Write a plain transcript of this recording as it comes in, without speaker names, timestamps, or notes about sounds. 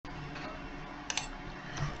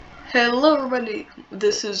Hello everybody,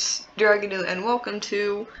 this is Dragonu and welcome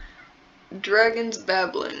to Dragons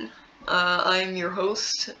Babbling. I am your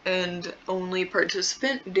host and only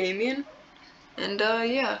participant, Damien, and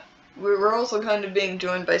yeah, we're also kind of being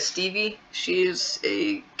joined by Stevie. She is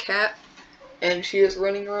a cat, and she is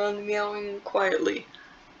running around meowing quietly.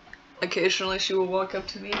 Occasionally she will walk up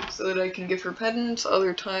to me so that I can give her petants,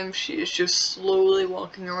 other times she is just slowly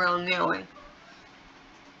walking around meowing.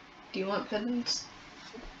 Do you want petants?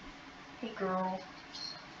 Hey girl.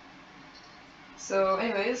 So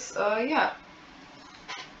anyways, yeah.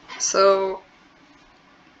 So,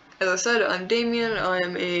 as I said, I'm Damien, I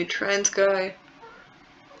am a trans guy.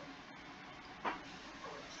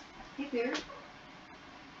 Hey there.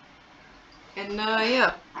 And,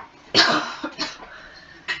 yeah.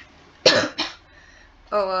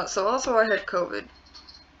 So also I had COVID.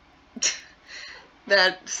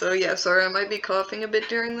 So yeah, sorry, I might be coughing a bit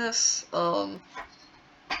during this.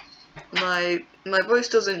 My voice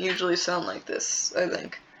doesn't usually sound like this, I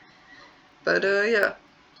think. But, yeah.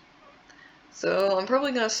 So, I'm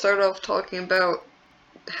probably gonna start off talking about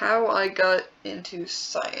how I got into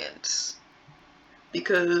science.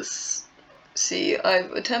 Because, see,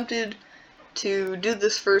 I've attempted to do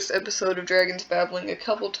this first episode of Dragons Babbling a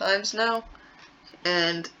couple times now,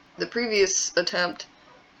 and the previous attempt,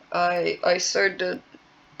 I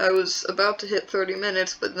was about to hit 30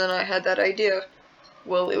 minutes, but then I had that idea,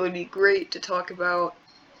 well, it would be great to talk about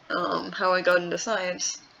how I got into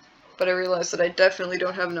science, but I realized that I definitely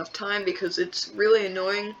don't have enough time because it's really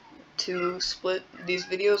annoying to split these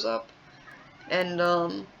videos up,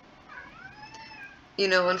 and, you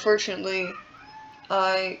know, unfortunately,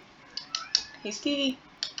 Hey Stevie!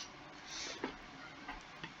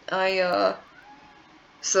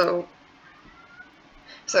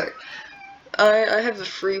 Sorry. I have the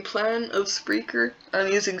free plan of Spreaker. I'm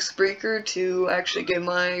using Spreaker to actually get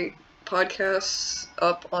my podcasts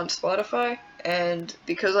up on Spotify, and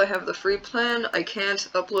because I have the free plan, I can't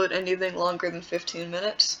upload anything longer than 15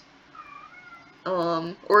 minutes.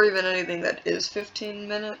 Or even anything that is 15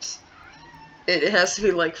 minutes. It has to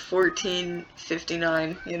be like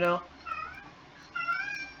 14:59, you know?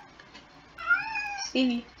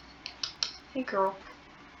 Stevie. Hey girl.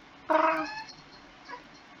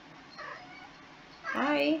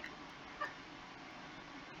 Hi.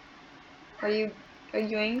 Are you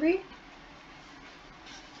angry?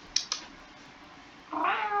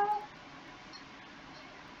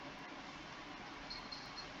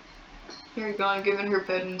 Here you go, I'm giving her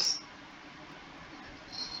petants.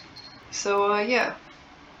 So, yeah.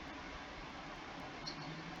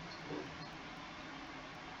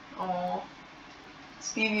 Aww.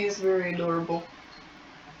 Stevie is very adorable.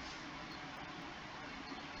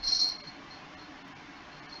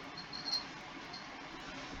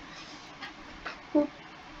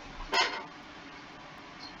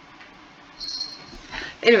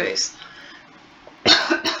 Anyways.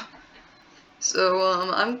 So,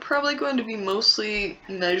 I'm probably going to be mostly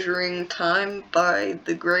measuring time by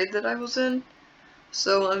the grade that I was in.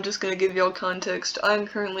 So, I'm just going to give y'all context. I'm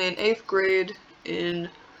currently in 8th grade in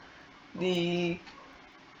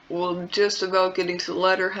just about getting to the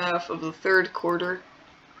latter half of the 3rd quarter.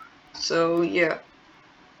 So, yeah.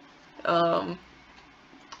 I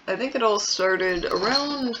think it all started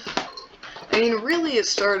around, really it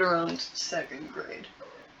started around 2nd grade.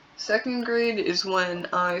 2nd grade is when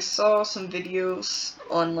I saw some videos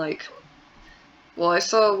on, I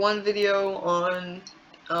saw one video on,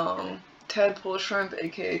 tadpole shrimp,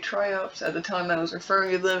 aka triops. At the time I was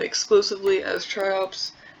referring to them exclusively as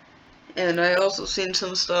triops. And I also seen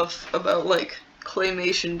some stuff about,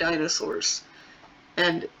 claymation dinosaurs.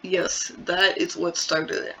 And yes, that is what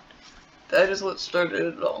started it. That is what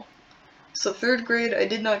started it all. So 3rd grade, I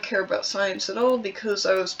did not care about science at all because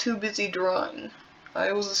I was too busy drawing.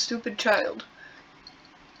 I was a stupid child.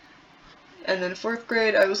 And then 4th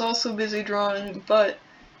grade, I was also busy drawing, but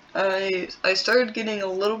I started getting a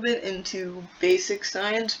little bit into basic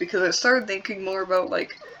science because I started thinking more about,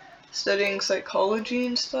 studying psychology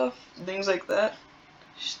and stuff, things like that.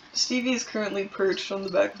 Stevie is currently perched on the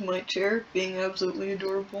back of my chair, being absolutely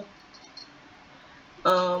adorable.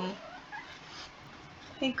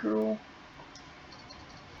 Hey girl.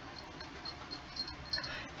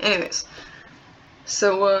 Anyways.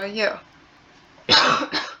 So, yeah.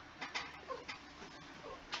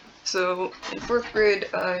 So, in 4th grade,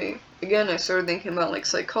 I started thinking about,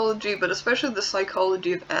 psychology, but especially the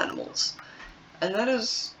psychology of animals. And that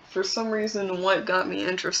is, for some reason, what got me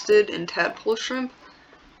interested in tadpole shrimp.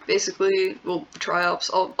 Basically, well, triops.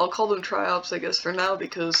 I'll call them triops, I guess, for now,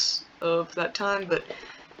 because of that time, but,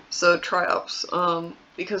 so, triops.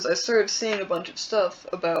 Because I started seeing a bunch of stuff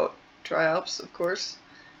about triops, of course.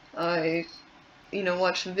 I,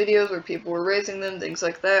 watched some videos where people were raising them, things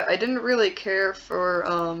like that. I didn't really care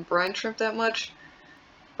for brine shrimp that much.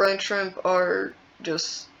 Brine shrimp are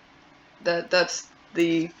just that's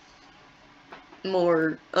the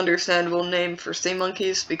more understandable name for sea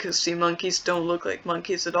monkeys, because sea monkeys don't look like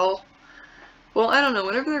monkeys at all. Well, I don't know,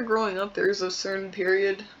 whenever they're growing up, there's a certain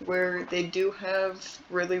period where they do have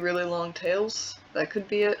really, really long tails. That could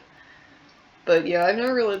be it. But yeah, I've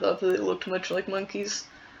never really thought that they looked much like monkeys.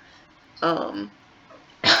 But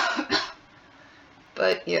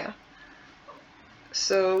yeah.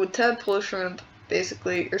 So with tadpole shrimp,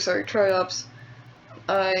 basically, triops,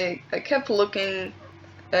 I kept looking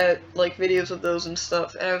at like videos of those and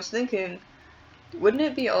stuff, and I was thinking, wouldn't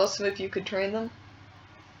it be awesome if you could train them?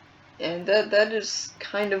 And that is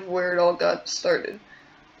kind of where it all got started.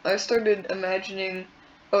 I started imagining.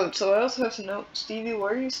 Oh, so I also have to know, Stevie,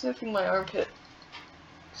 why are you sniffing my armpit?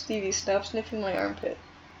 Stevie, stop sniffing my armpit.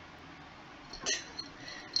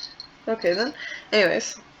 Okay then.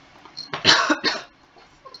 Anyways.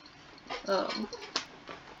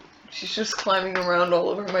 She's just climbing around all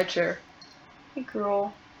over my chair. Hey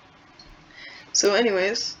girl. So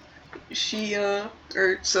anyways,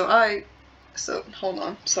 hold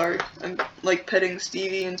on, sorry. I'm like petting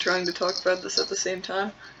Stevie and trying to talk about this at the same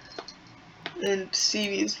time. And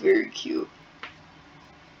Stevie is very cute.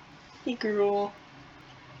 Hey girl.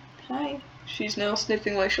 Hi. She's now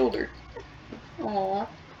sniffing my shoulder. Aww.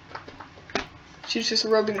 She's just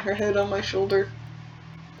rubbing her head on my shoulder.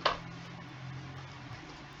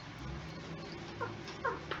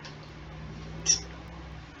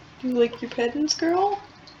 You like your pettings, girl?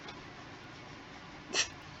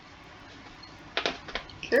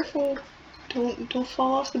 Careful. Don't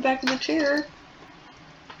fall off the back of the chair.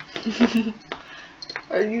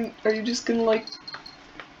 Are you just gonna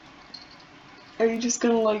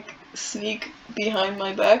sneak behind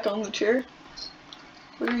my back on the chair?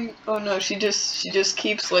 What are you? Oh no, she just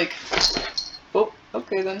keeps like. Oh,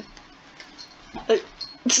 okay then.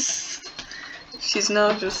 She's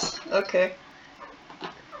now just okay.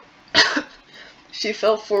 She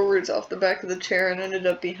fell forwards off the back of the chair and ended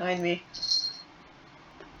up behind me.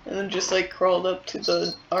 And then just like crawled up to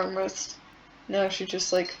the armrest. Now she's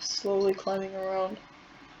just like slowly climbing around.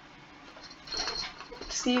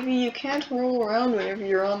 Stevie, you can't roll around whenever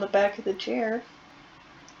you're on the back of the chair.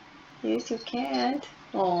 Yes, you can't.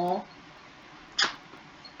 Aww.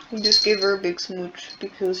 We just gave her a big smooch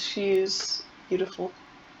because she is beautiful.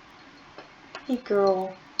 Hey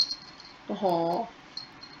girl. Aww.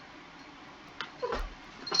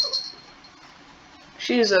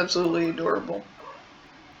 She is absolutely adorable.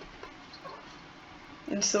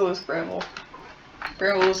 And so is Bramble.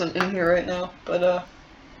 Bramble isn't in here right now, but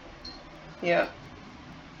yeah.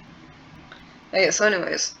 Okay, so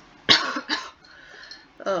anyways.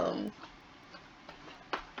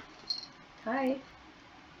 Hi.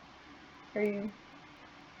 Are you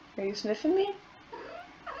sniffing me?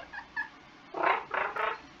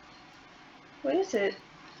 What is it?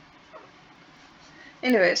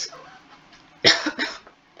 Anyways.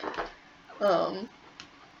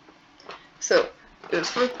 So, it was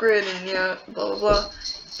 4th grade and yeah, blah blah blah,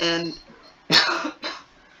 and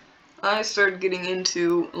I started getting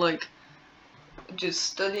into, like, just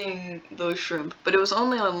studying those shrimp, but it was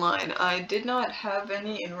only online. I did not have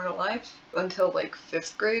any in real life until, like,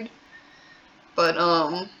 5th grade, but,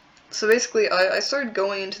 so basically I started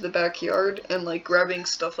going into the backyard and, like, grabbing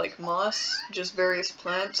stuff like moss, just various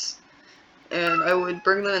plants, and I would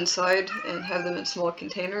bring them inside and have them in small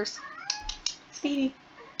containers. Speedy.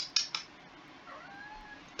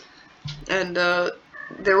 And,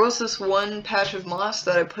 there was this one patch of moss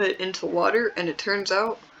that I put into water, and it turns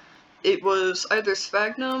out it was either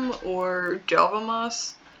sphagnum or java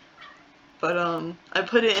moss, but, I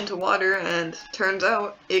put it into water, and turns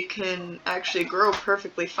out it can actually grow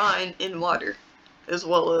perfectly fine in water, as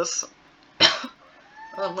well as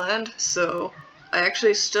on land, so I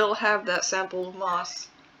actually still have that sample of moss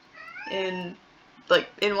in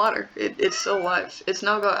water. It's still alive. It's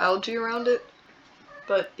now got algae around it,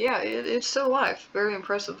 but yeah, it's still alive. Very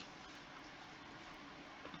impressive.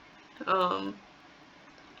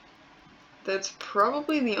 That's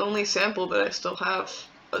probably the only sample that I still have,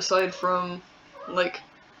 aside from, like,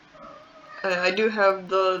 I do have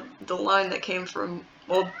the line that came from,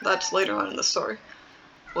 well, that's later on in the story.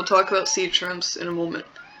 We'll talk about sea shrimps in a moment.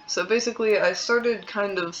 So basically, I started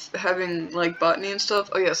kind of having, like, botany and stuff.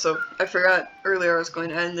 Oh yeah, so I forgot earlier I was going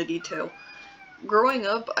to add in the detail. Growing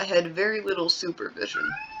up, I had very little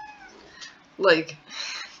supervision. Like,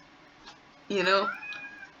 you know?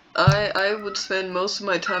 I would spend most of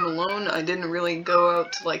my time alone. I didn't really go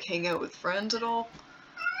out to like hang out with friends at all.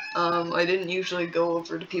 I didn't usually go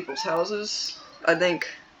over to people's houses. I think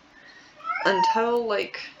until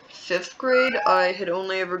like 5th grade, I had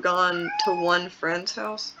only ever gone to one friend's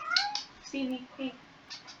house. Stevie, hey.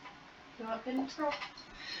 You want goodness, girl?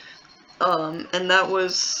 And that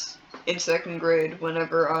was in 2nd grade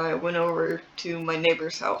whenever I went over to my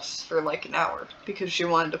neighbor's house for like an hour because she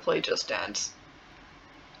wanted to play Just Dance.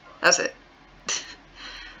 That's it.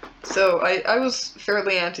 So I was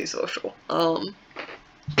fairly antisocial. Hi,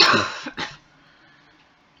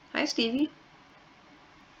 Stevie.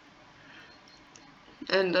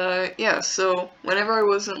 And yeah, so whenever I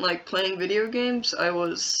wasn't like playing video games, I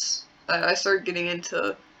started getting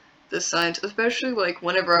into the science, especially like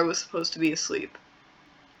whenever I was supposed to be asleep,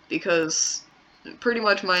 because pretty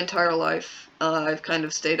much my entire life I've kind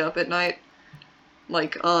of stayed up at night,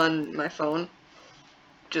 like on my phone,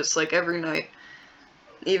 just like every night.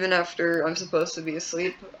 Even after I'm supposed to be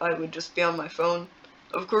asleep, I would just be on my phone.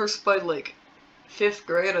 Of course, by like 5th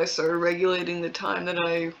grade, I started regulating the time that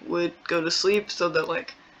I would go to sleep so that,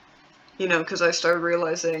 like, you know, because I started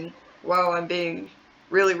realizing, wow, I'm being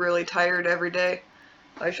really, really tired every day.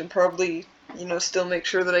 I should probably, you know, still make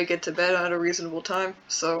sure that I get to bed at a reasonable time.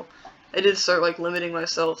 So I did start, like, limiting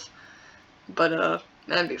myself. But,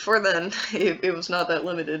 man, before then, it was not that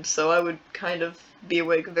limited, so I would kind of be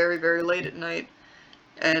awake very, very late at night.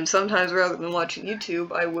 And sometimes, rather than watching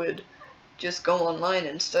YouTube, I would just go online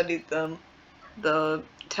and study the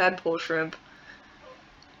tadpole shrimp.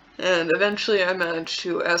 And eventually I managed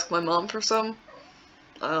to ask my mom for some.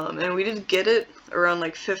 And we did get it around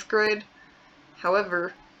like 5th grade.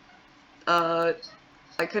 However, I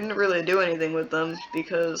couldn't really do anything with them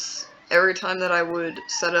because every time that I would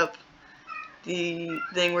set up the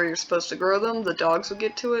thing where you're supposed to grow them, the dogs would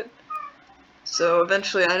get to it. So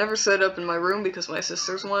eventually I never set it up in my room because my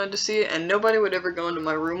sisters wanted to see it, and nobody would ever go into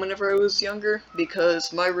my room whenever I was younger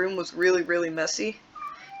because my room was really, really messy.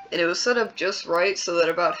 And it was set up just right so that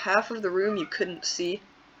about half of the room you couldn't see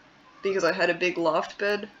because I had a big loft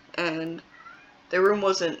bed and the room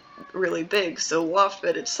wasn't really big, so the loft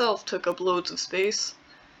bed itself took up loads of space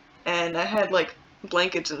and I had like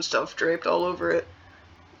blankets and stuff draped all over it,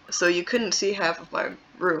 so you couldn't see half of my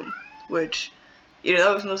room, which, you know,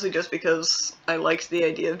 that was mostly just because I liked the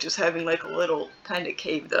idea of just having like a little kind of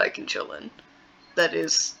cave that I can chill in. That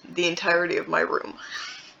is the entirety of my room.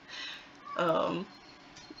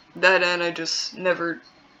 That and I just never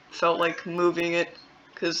felt like moving it,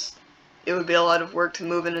 because it would be a lot of work to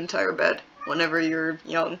move an entire bed whenever you're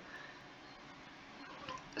young.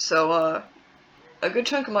 So, a good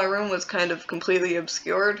chunk of my room was kind of completely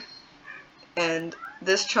obscured, and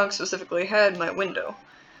this chunk specifically had my window.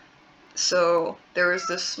 So, there was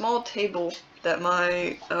this small table that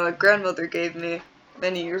my grandmother gave me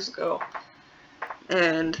many years ago,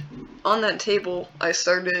 and on that table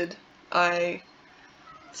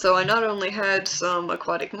So I not only had some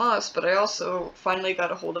aquatic moss, but I also finally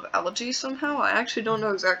got a hold of algae somehow. I actually don't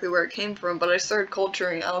know exactly where it came from, but I started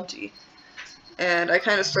culturing algae. And I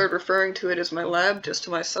kind of started referring to it as my lab, just to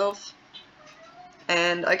myself.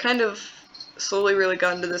 And I kind of slowly really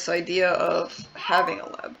got into this idea of having a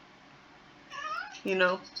lab. You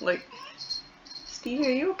know, like, Stevie,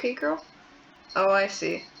 are you okay, girl? Oh, I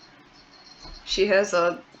see. She has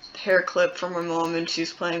a hair clip from her mom and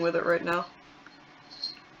she's playing with it right now.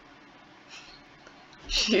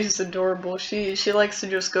 She's adorable. She likes to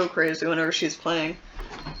just go crazy whenever she's playing.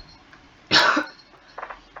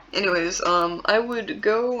 Anyways, I would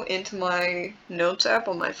go into my notes app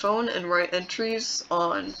on my phone and write entries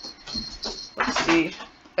on, let's see,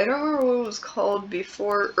 I don't remember what it was called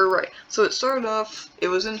before, or right, so it started off, it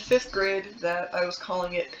was in 5th grade that I was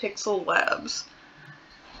calling it Pixel Labs.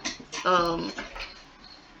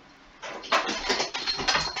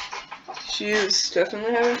 She is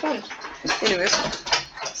definitely having fun. Anyways,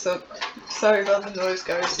 so, sorry about the noise,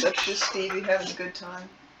 guys, that's just Stevie having a good time.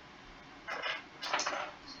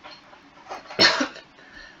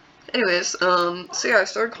 Anyways, so yeah, I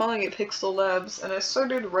started calling it Pixel Labs, and I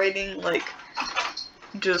started writing, like,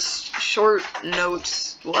 just short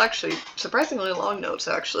notes, well, actually, surprisingly long notes,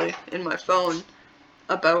 actually, in my phone,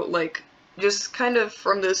 about, like, just kind of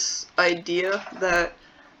from this idea that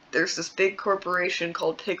there's this big corporation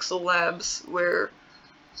called Pixel Labs, where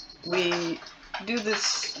we do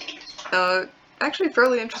this, actually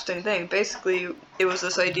fairly interesting thing. Basically, it was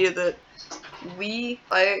this idea that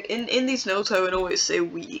in these notes I would always say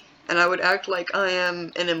we, and I would act like I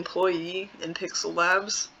am an employee in Pixel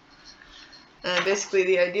Labs. And basically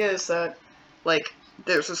the idea is that, like,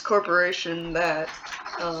 there's this corporation that,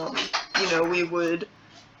 you know, we would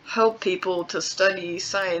help people to study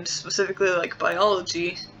science, specifically like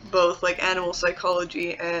biology, both like animal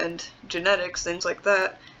psychology and genetics, things like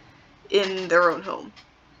that, in their own home.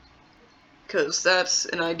 Because that's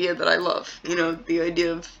an idea that I love. You know, the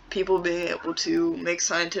idea of people being able to make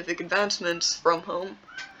scientific advancements from home.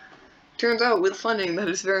 Turns out with funding that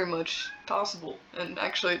is very much possible, and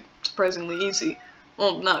actually surprisingly easy.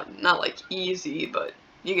 Well, not like easy, but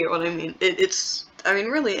you get what I mean. It's, I mean,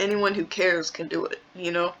 really anyone who cares can do it,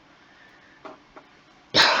 you know?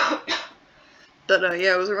 But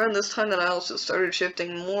yeah, it was around this time that I also started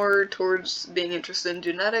shifting more towards being interested in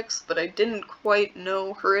genetics, but I didn't quite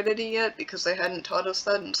know heredity yet because they hadn't taught us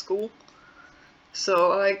that in school.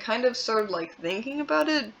 So I kind of started like thinking about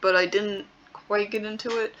it, but I didn't quite get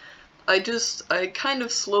into it. I kind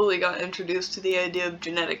of slowly got introduced to the idea of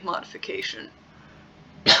genetic modification.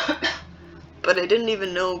 But I didn't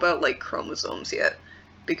even know about like chromosomes yet,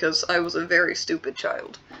 because I was a very stupid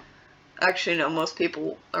child. Actually, no, most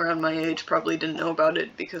people around my age probably didn't know about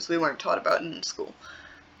it because we weren't taught about it in school.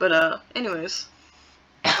 But, anyways.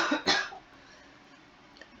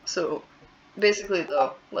 So, basically,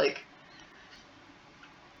 though, like,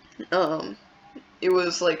 it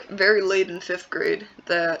was, like, very late in 5th grade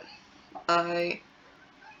that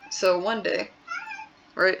so one day,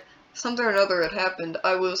 right, something or another had happened.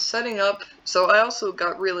 I was setting up, so I also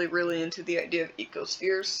got really, really into the idea of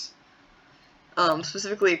ecospheres,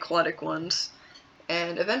 specifically aquatic ones.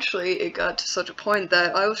 And eventually it got to such a point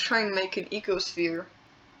that I was trying to make an ecosphere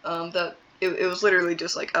that it was literally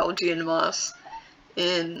just like algae and moss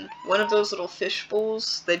in one of those little fish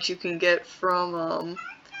bowls that you can get from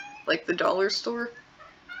like the dollar store.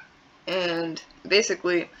 And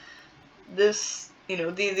basically this, you know,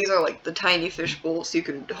 these are like the tiny fish bowls. You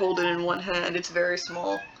can hold it in one hand. It's very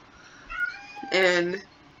small. And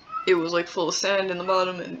it was like full of sand in the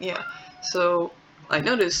bottom, and yeah. So I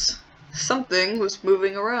noticed something was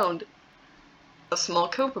moving around. A small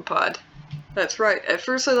copepod. That's right. At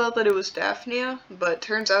first I thought that it was Daphnia, but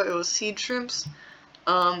turns out it was seed shrimps.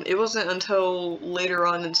 It wasn't until later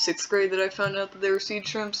on in 6th grade that I found out that they were seed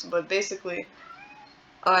shrimps, but basically,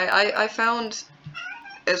 I found,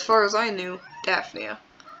 as far as I knew, Daphnia.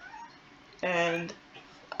 And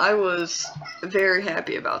I was very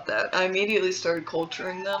happy about that. I immediately started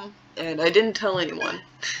culturing them, and I didn't tell anyone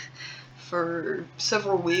for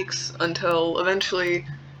several weeks until eventually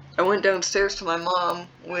I went downstairs to my mom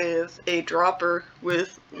with a dropper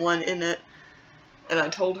with one in it, and I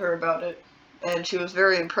told her about it, and she was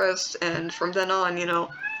very impressed, and from then on, you know,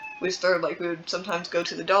 we started, like, we would sometimes go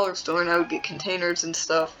to the dollar store, and I would get containers and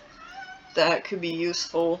stuff that could be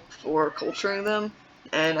useful for culturing them,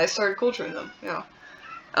 and I started culturing them, yeah.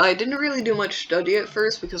 I didn't really do much study at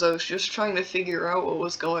first because I was just trying to figure out what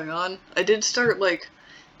was going on. I did start, like,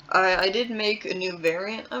 I did make a new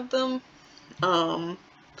variant of them,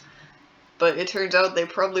 but it turns out they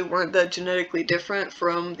probably weren't that genetically different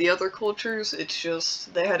from the other cultures. It's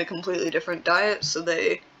just they had a completely different diet, so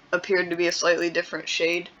they appeared to be a slightly different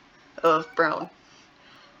shade of brown.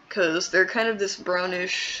 Because they're kind of this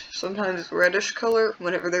brownish, sometimes reddish color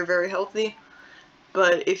whenever they're very healthy.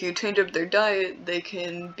 But if you change up their diet, they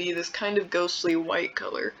can be this kind of ghostly white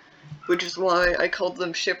color. Which is why I called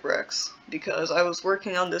them shipwrecks. Because I was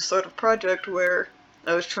working on this sort of project where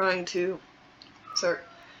I was trying to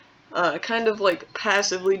kind of like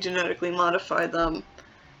passively genetically modify them.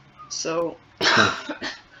 So,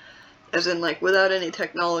 as in like without any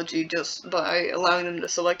technology, just by allowing them to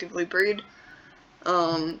selectively breed.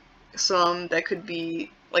 Some that could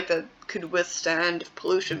be, like, that could withstand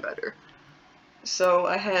pollution better. So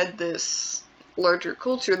I had this larger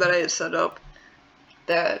culture that I had set up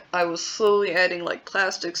that I was slowly adding like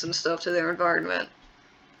plastics and stuff to their environment.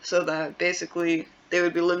 So that basically they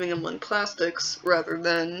would be living among plastics rather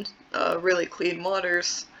than really clean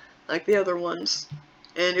waters like the other ones.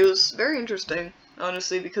 And it was very interesting,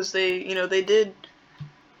 honestly, because they, you know, they did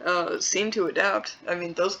seem to adapt. I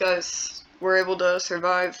mean, those guys were able to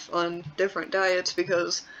survive on different diets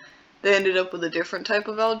because they ended up with a different type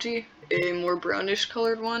of algae, a more brownish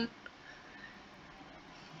colored one,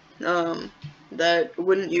 that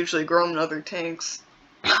wouldn't usually grow in other tanks.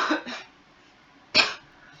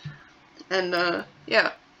 And,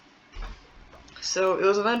 yeah. So it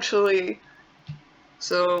was eventually,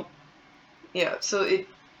 so in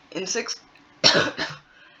 6th,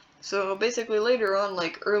 so basically later on,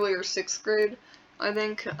 like earlier 6th grade, I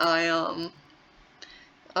think,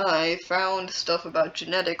 I found stuff about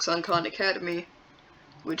genetics on Khan Academy,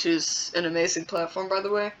 which is an amazing platform, by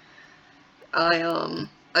the way.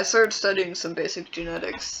 I started studying some basic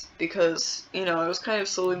genetics because, I was kind of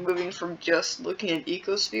slowly moving from just looking at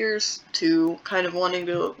ecospheres to kind of wanting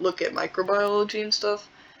to look at microbiology and stuff.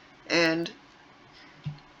 And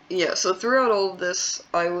yeah, so throughout all of this,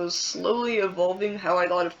 I was slowly evolving how I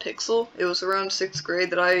thought of pixel. It was around 6th grade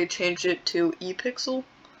that I changed it to e-pixel.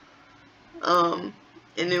 And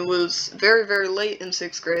it was very, very late in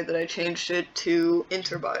 6th grade that I changed it to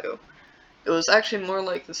Interbio. It was actually more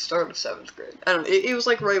like the start of 7th grade. I don't know, it was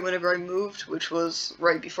like right whenever I moved, which was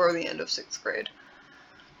right before the end of 6th grade.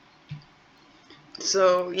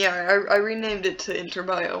 So, yeah, I renamed it to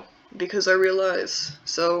Interbio because I realized,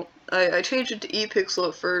 so I changed it to ePixel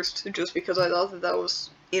at first just because I thought that was,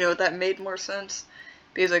 that made more sense,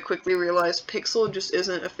 because I quickly realized Pixel just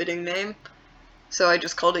isn't a fitting name, so I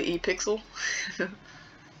just called it ePixel.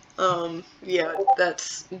 Yeah,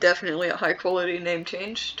 that's definitely a high quality name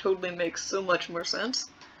change, totally makes so much more sense,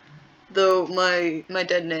 though my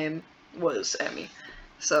dead name was Emmy,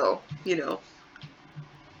 so,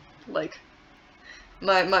 like,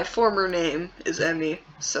 my former name is Emmy,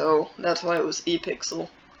 so that's why it was ePixel.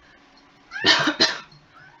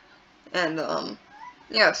 And,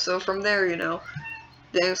 yeah, so from there,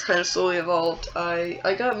 things kind of slowly evolved.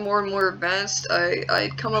 I got more and more advanced.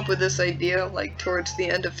 I'd come up with this idea, like, towards the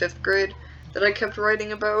end of 5th grade, that I kept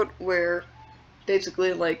writing about, where,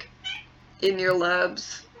 basically, like, in your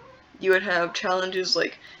labs, you would have challenges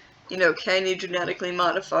like, can you genetically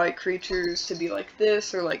modify creatures to be like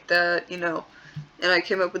this or like that, and I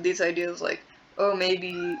came up with these ideas like, oh,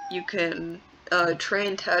 maybe you can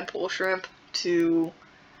train tadpole shrimp to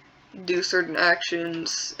do certain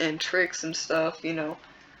actions and tricks and stuff,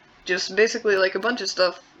 just basically like a bunch of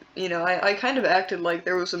stuff. I kind of acted like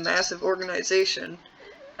there was a massive organization,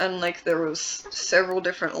 and like there was several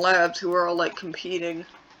different labs who were all like competing,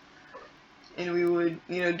 and we would,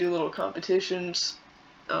 do little competitions,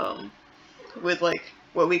 with like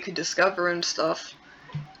what we could discover and stuff,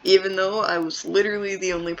 even though I was literally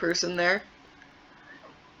the only person there.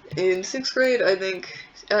 In 6th grade, I think,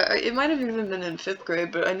 it might have even been in 5th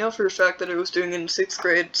grade, but I know for a fact that I was doing it in 6th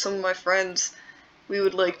grade. Some of my friends, we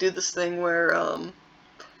would, like, do this thing where,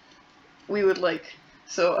 we would, like,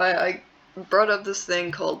 so I brought up this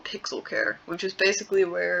thing called pixel care, which is basically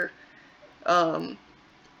where,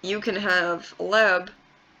 you can have a lab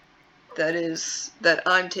that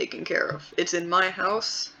I'm taking care of. It's in my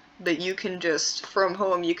house, but you can just, from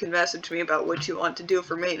home, you can message me about what you want to do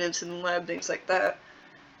for maintenance in the lab, things like that.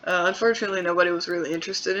 Unfortunately, nobody was really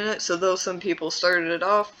interested in it, so though some people started it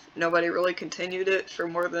off, nobody really continued it for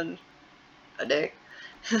more than a day.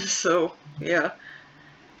 So, yeah.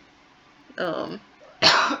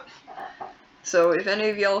 So if any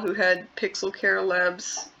of y'all who had Pixel Care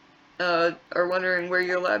labs are wondering where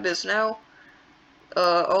your lab is now,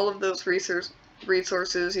 all of those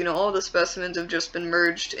resources, all the specimens have just been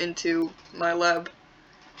merged into my lab,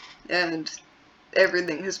 and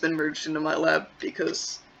everything has been merged into my lab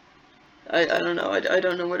because I don't know, I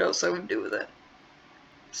don't know what else I would do with it.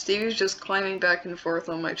 Stevie's just climbing back and forth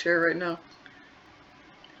on my chair right now.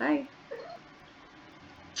 Hi.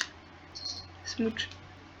 Smooch.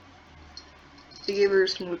 I gave her a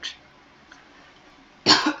smooch.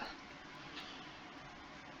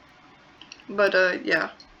 But,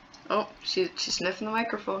 yeah. Oh, she's sniffing the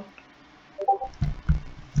microphone.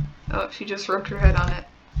 Oh, she just rubbed her head on it.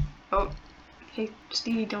 Oh, hey,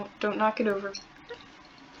 Stevie, don't knock it over.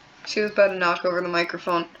 She was about to knock over the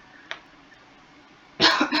microphone.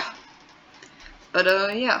 But,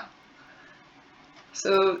 yeah.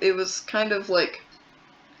 So, it was kind of like,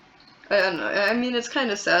 I don't know, I mean, it's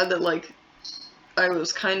kind of sad that, like, I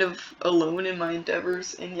was kind of alone in my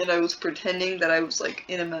endeavors, and yet I was pretending that I was, like,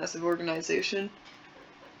 in a massive organization.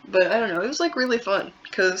 But, I don't know, it was, like, really fun,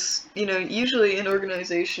 because, usually an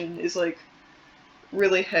organization is, like,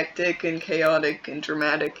 really hectic and chaotic and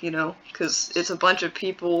dramatic, because it's a bunch of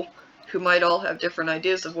people who might all have different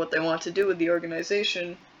ideas of what they want to do with the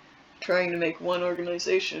organization, trying to make one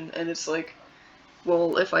organization, and it's like,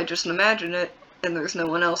 well, if I just imagine it, and there's no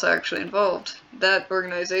one else actually involved, that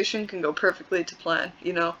organization can go perfectly to plan,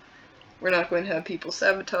 We're not going to have people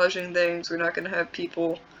sabotaging things, we're not going to have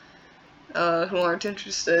people who aren't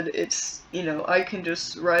interested. It's, I can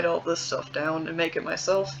just write all this stuff down and make it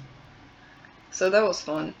myself. So that was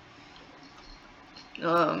fun.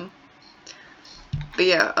 But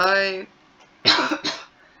yeah,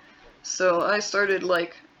 so I started,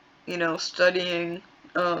 like, studying,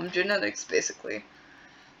 genetics, basically.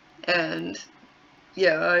 And,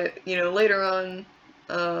 yeah, later on,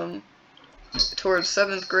 towards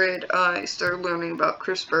 7th grade, I started learning about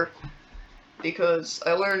CRISPR, because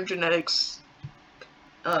I learned genetics,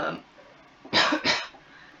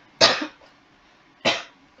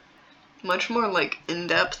 much more, like,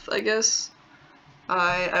 in-depth, I guess.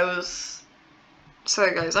 I was...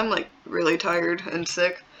 Sorry, guys, I'm, like, really tired and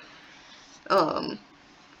sick. So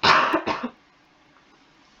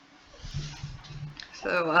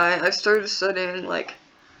I started studying, like...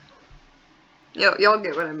 Y'all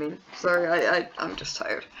get what I mean. Sorry, I'm just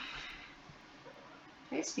tired.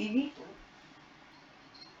 Hey, Stevie.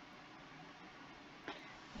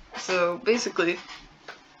 So, basically...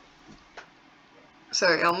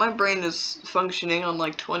 Sorry, my brain is functioning on,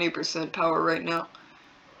 like, 20% power right now.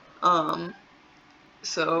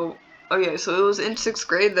 So... Okay, so it was in 6th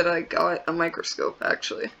grade that I got a microscope,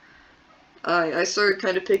 actually. I started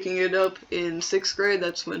kind of picking it up in 6th grade.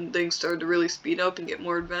 That's when things started to really speed up and get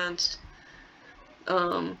more advanced.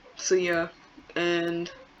 So yeah,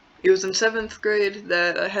 and it was in 7th grade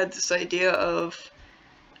that I had this idea of,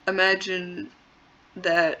 imagine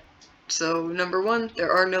that, so number one,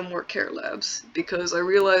 there are no more care labs, because I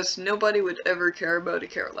realized nobody would ever care about a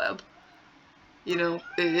care lab. You know,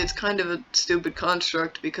 it's kind of a stupid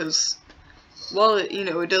construct, because while it,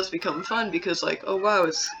 it does become fun, because like, oh wow,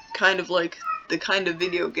 it's kind of like the kind of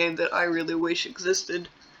video game that I really wish existed,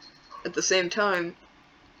 at the same time,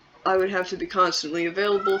 I would have to be constantly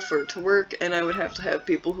available for it to work, and I would have to have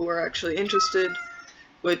people who are actually interested,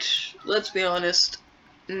 which, let's be honest,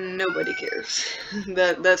 nobody cares.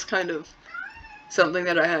 That's kind of something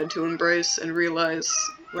that I had to embrace and realize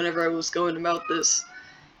whenever I was going about this.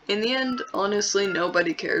 In the end, honestly,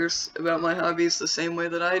 nobody cares about my hobbies the same way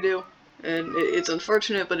that I do, and it's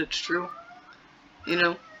unfortunate, but it's true. You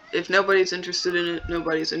know, if nobody's interested in it,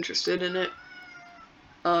 nobody's interested in it.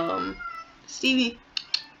 Stevie.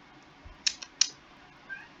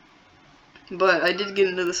 But I did get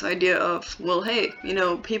into this idea of, well, hey,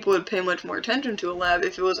 people would pay much more attention to a lab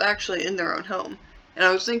if it was actually in their own home. And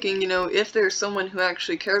I was thinking, if there's someone who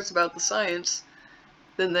actually cares about the science,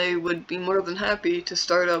 then they would be more than happy to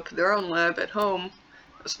start up their own lab at home,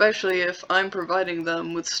 especially if I'm providing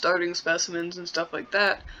them with starting specimens and stuff like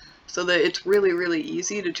that, so that it's really, really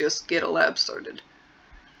easy to just get a lab started.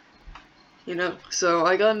 So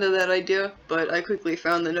I got into that idea, but I quickly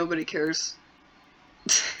found that nobody cares.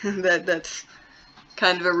 That's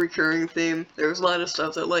kind of a recurring theme. There's a lot of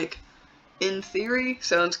stuff that, like, in theory,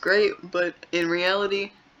 sounds great, but in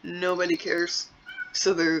reality, nobody cares.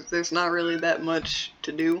 So there's not really that much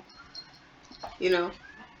to do.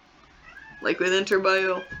 Like with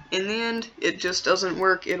Interbio, in the end, it just doesn't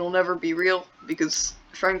work. It'll never be real, because,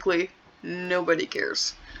 frankly, nobody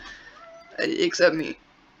cares. Except me.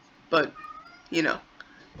 But,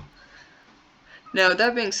 Now,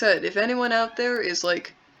 that being said, if anyone out there is,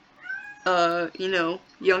 like,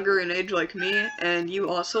 younger in age like me, and you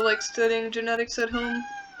also like studying genetics at home,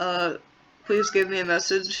 please give me a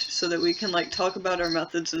message so that we can, like, talk about our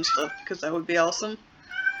methods and stuff, because that would be awesome.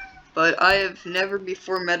 But I have never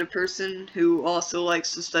before met a person who also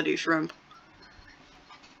likes to study shrimp.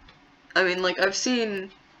 I mean, like, I've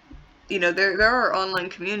seen, there are online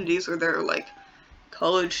communities where there are, like,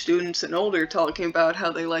 college students and older talking about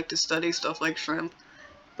how they like to study stuff like shrimp.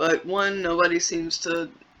 But one, nobody seems to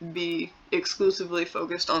be exclusively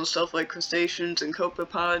focused on stuff like crustaceans and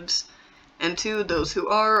copepods, and two, those who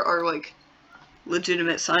are like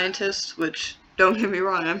legitimate scientists, which, don't get me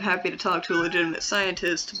wrong, I'm happy to talk to a legitimate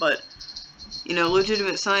scientist, but,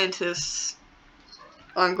 legitimate scientists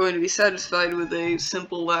aren't going to be satisfied with a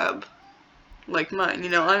simple lab like mine.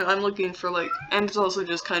 I'm looking for, like, and it's also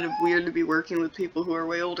just kind of weird to be working with people who are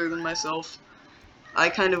way older than myself. I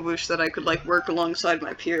kind of wish that I could, like, work alongside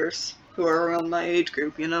my peers who are around my age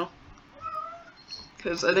group,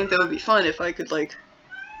 Because I think that would be fun if I could, like,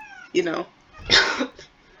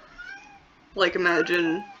 like,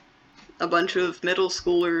 imagine a bunch of middle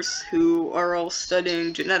schoolers who are all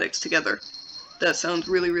studying genetics together. That sounds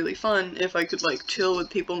really, really fun if I could, like, chill with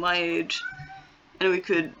people my age, and we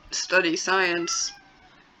could study science,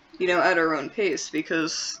 at our own pace,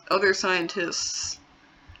 because other scientists,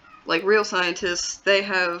 like real scientists, they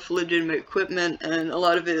have legitimate equipment, and a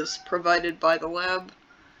lot of it is provided by the lab.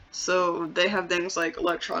 So they have things like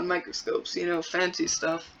electron microscopes, fancy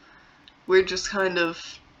stuff. We're just kind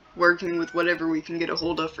of working with whatever we can get a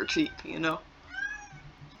hold of for cheap,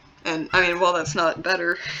 And, I mean, while that's not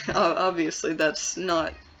better, obviously that's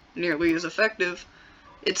not nearly as effective,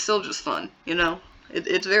 it's still just fun,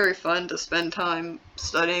 It's very fun to spend time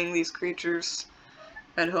studying these creatures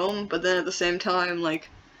at home, but then at the same time, like,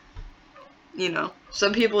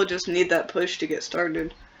 some people just need that push to get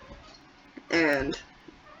started. And,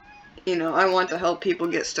 I want to help people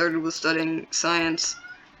get started with studying science.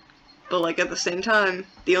 But, like, at the same time,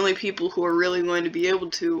 the only people who are really going to be able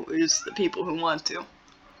to is the people who want to.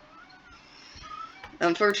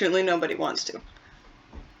 Unfortunately, nobody wants to.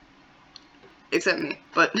 Except me,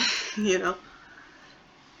 but, you know.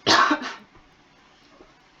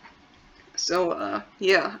 So,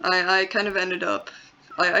 yeah, I kind of ended up,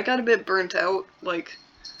 I got a bit burnt out, like,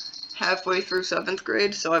 halfway through 7th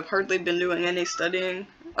grade, so I've hardly been doing any studying.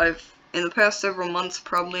 I've, in the past several months,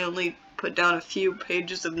 probably only put down a few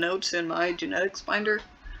pages of notes in my genetics binder,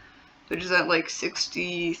 which is at like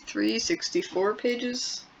 63, 64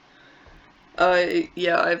 pages.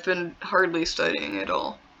 Yeah, I've been hardly studying at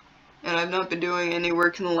all. And I've not been doing any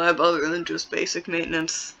work in the lab other than just basic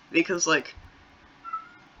maintenance, because, like,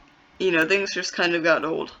 you know, things just kind of got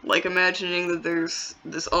old. Like, imagining that there's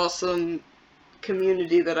this awesome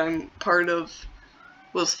community that I'm part of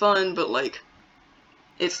was fun, but, like,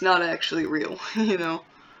 it's not actually real, you know?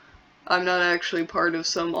 I'm not actually part of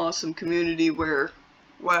some awesome community where,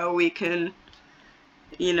 while we can,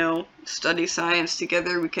 you know, study science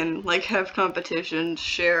together, we can, like, have competitions,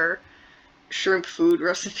 share shrimp food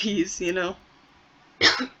recipes, you know?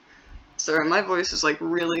 Sorry, my voice is, like,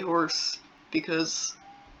 really hoarse because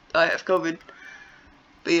I have COVID.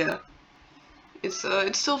 But yeah, it's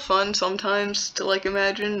still fun sometimes to, like,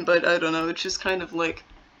 imagine, but I don't know, it's just kind of like,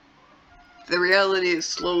 the reality is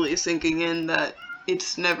slowly sinking in that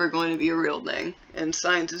it's never going to be a real thing, and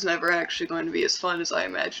science is never actually going to be as fun as I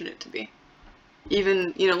imagine it to be.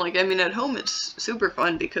 Even, you know, like, I mean, at home it's super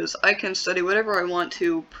fun because I can study whatever I want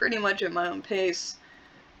to pretty much at my own pace,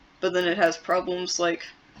 but then it has problems like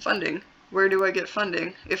funding. Where do I get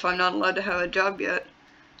funding if I'm not allowed to have a job yet?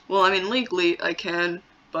 Well, I mean, legally I can,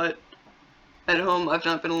 but at home I've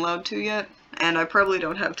not been allowed to yet, and I probably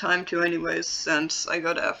don't have time to anyways since I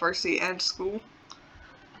go to FRC and school.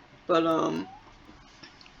 But,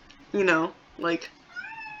 you know, like,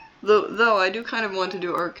 though I do kind of want to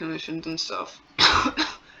do art commissions and stuff.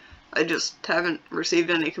 I just haven't received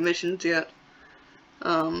any commissions yet.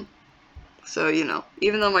 So, you know,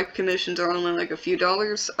 even though my commissions are only like a few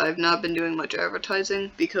dollars, I've not been doing much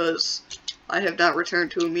advertising because I have not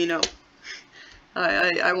returned to Amino.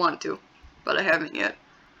 I want to, but I haven't yet.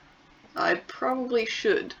 I probably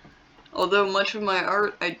should. Although much of my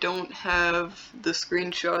art, I don't have the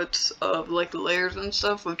screenshots of, like, the layers and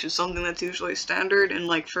stuff, which is something that's usually standard in,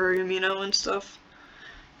 like, furry amino and stuff.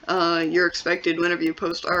 You're expected whenever you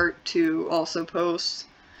post art to also post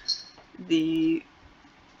the,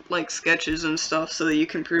 like, sketches and stuff so that you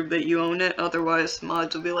can prove that you own it. Otherwise,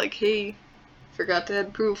 mods will be like, hey, forgot to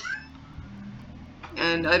add proof.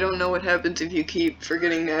 And I don't know what happens if you keep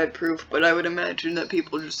forgetting to add proof, but I would imagine that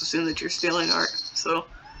people just assume that you're stealing art, so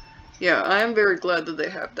yeah, I am very glad that they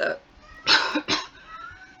have that.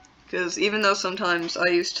 Because even though sometimes I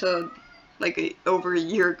used to, like, over a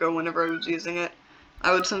year ago whenever I was using it,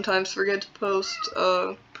 I would sometimes forget to post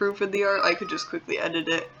proof of the art, I could just quickly edit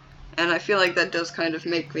it. And I feel like that does kind of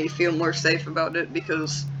make me feel more safe about it,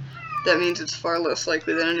 because that means it's far less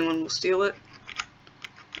likely that anyone will steal it.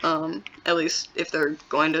 At least if they're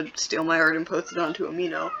going to steal my art and post it onto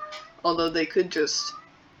Amino. Although they could just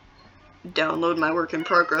download my work in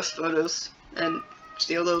progress photos and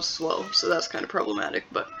steal those as well, so that's kind of problematic,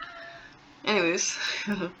 but anyways.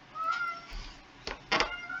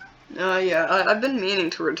 Yeah, I've been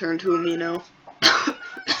meaning to return to Amino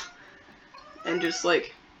and just,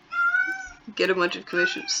 like, get a bunch of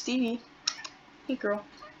commissions. Stevie. Hey, girl.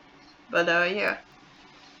 But, yeah.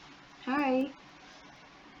 Hi.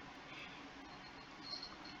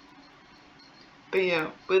 But yeah,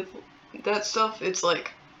 with that stuff, it's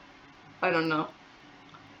like, I don't know.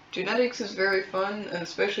 Genetics is very fun, and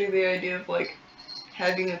especially the idea of, like,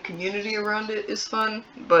 having a community around it is fun,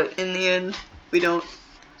 but in the end, we don't.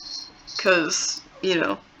 Because, you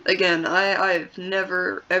know, again, I've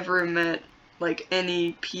never ever met, like,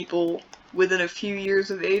 any people within a few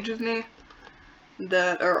years of age of me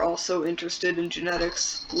that are also interested in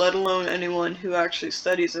genetics, let alone anyone who actually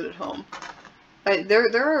studies it at home.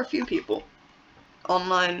 There are a few people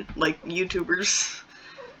online, like, YouTubers.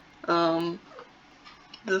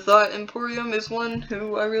 The Thought Emporium is one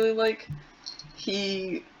who I really like.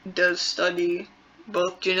 He does study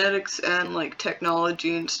both genetics and, like,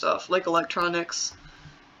 technology and stuff, like electronics,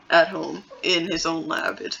 at home, in his own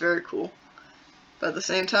lab. It's very cool. But at the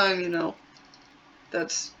same time, you know,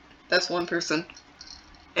 that's one person.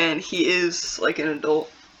 And he is, like, an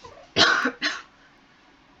adult.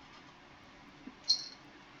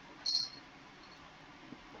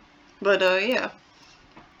 But, yeah.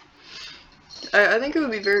 I think it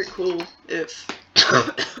would be very cool if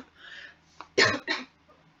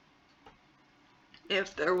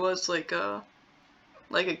if there was, like, a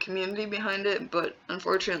community behind it, but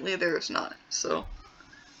unfortunately there is not, so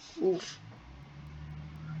oof.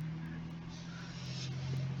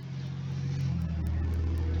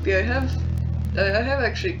 Yeah, I have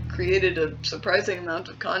actually created a surprising amount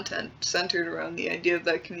of content centered around the idea of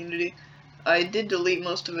that community. I did delete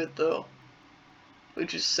most of it though,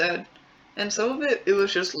 which is sad. And some of it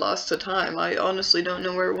was just lost to time. I honestly don't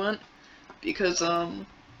know where it went. Because,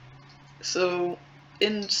 so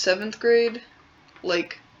in 7th grade,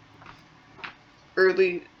 like,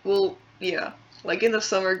 like in the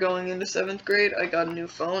summer going into 7th grade, I got a new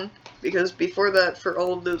phone. Because before that, for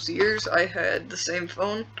all of those years, I had the same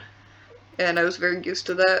phone. And I was very used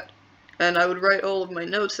to that. And I would write all of my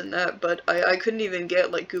notes in that, but I couldn't even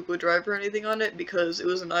get, like, Google Drive or anything on it because it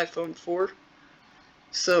was an iPhone 4.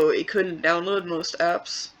 So it couldn't download most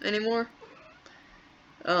apps anymore.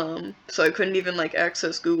 So I couldn't even, like,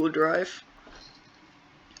 access Google Drive.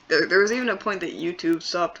 There was even a point that YouTube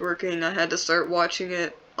stopped working. I had to start watching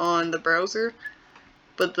it on the browser.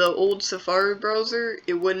 But the old Safari browser,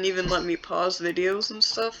 it wouldn't even let me pause videos and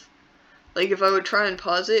stuff. Like, if I would try and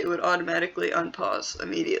pause it, it would automatically unpause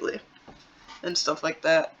immediately. And stuff like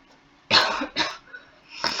that.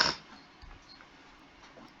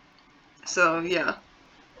 So, yeah.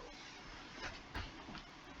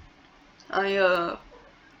 I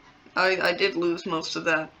did lose most of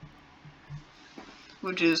that.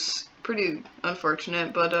 Which is pretty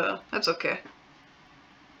unfortunate, but, that's okay.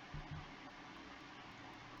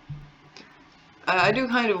 I do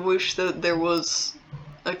kind of wish that there was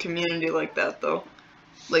a community like that, though.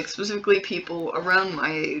 Like, specifically people around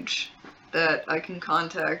my age that I can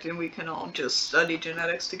contact and we can all just study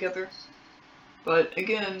genetics together. But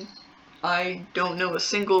again, I don't know a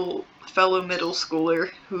single fellow middle schooler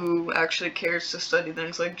who actually cares to study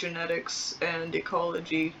things like genetics and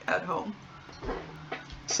ecology at home.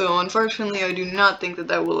 So unfortunately, I do not think that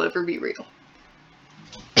that will ever be real.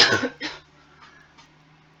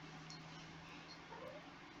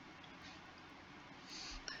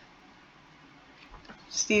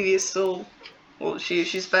 Stevie is still, well,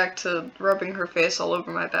 she's back to rubbing her face all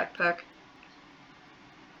over my backpack.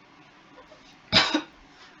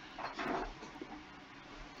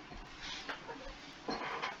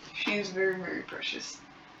 She's very, very precious.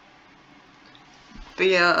 But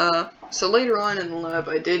yeah, so later on in the lab,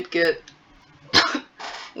 I did get,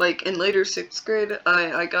 like, in later 6th grade,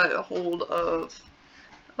 I got a hold of,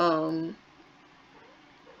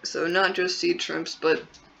 so not just seed shrimps, but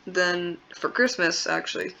then for Christmas,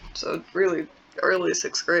 actually, so really early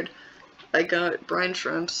 6th grade, I got brine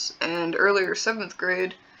shrimps, and earlier 7th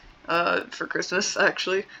grade, for Christmas,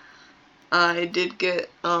 actually, I did get,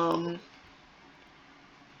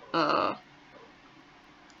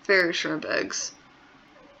 fairy shrimp eggs.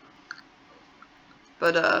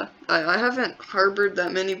 But, I haven't harbored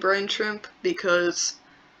that many brine shrimp because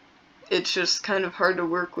it's just kind of hard to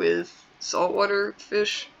work with saltwater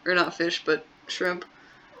fish, or not fish, but shrimp.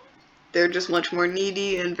 They're just much more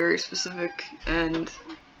needy and very specific, and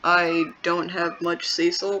I don't have much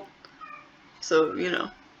sea salt, so, you know.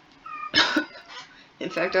 In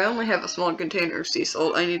fact, I only have a small container of sea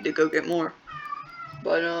salt. I need to go get more.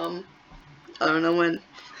 But, I don't know when.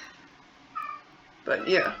 But,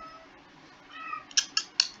 yeah.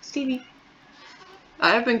 Stevie. I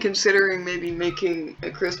have been considering maybe making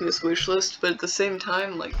a Christmas wish list, but at the same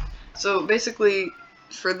time, like, so basically,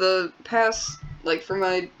 for the past, like, for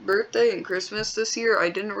my birthday and Christmas this year, I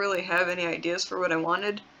didn't really have any ideas for what I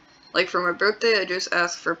wanted. Like, for my birthday, I just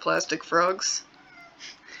asked for plastic frogs.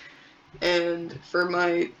 And for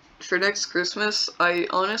next Christmas, I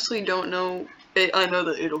honestly don't know. I know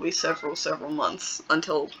that it'll be several months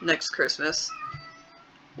until next Christmas.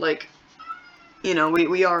 Like, you know,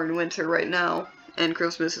 we are in winter right now, and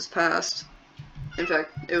Christmas is past. In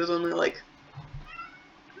fact, it was only like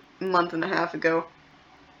a month and a half ago.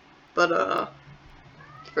 But,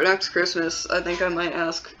 for next Christmas, I think I might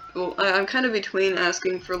ask, well, I'm kind of between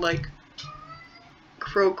asking for, like,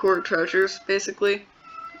 Crow Court treasures, basically,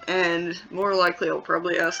 and more likely I'll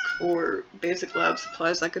probably ask for basic lab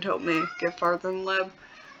supplies that could help me get farther in the lab.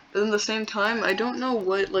 But at the same time, I don't know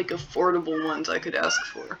what, like, affordable ones I could ask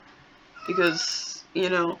for. Because, you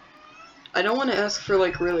know, I don't want to ask for,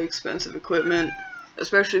 like, really expensive equipment,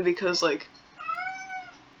 especially because, like,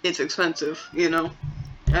 it's expensive, you know?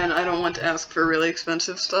 And I don't want to ask for really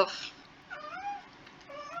expensive stuff.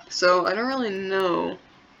 So, I don't really know.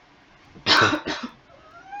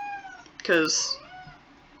 Because,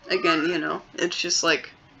 again, you know, it's just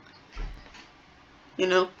like, you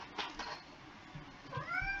know?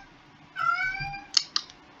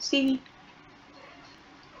 Stevie.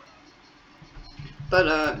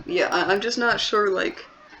 But, yeah, I'm just not sure, like,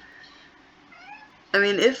 I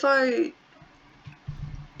mean, if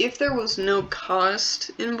there was no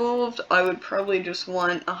cost involved, I would probably just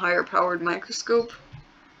want a higher powered microscope.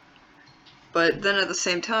 But then at the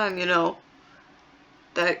same time, you know,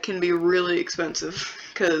 that can be really expensive,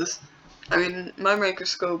 because, I mean, my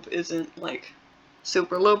microscope isn't, like,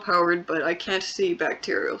 super low powered, but I can't see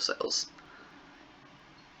bacterial cells.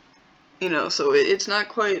 You know, so it's not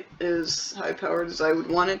quite as high powered as I would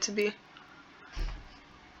want it to be.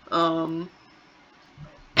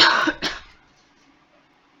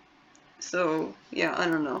 So, yeah, I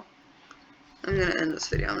don't know. I'm gonna end this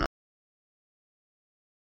video. I'm not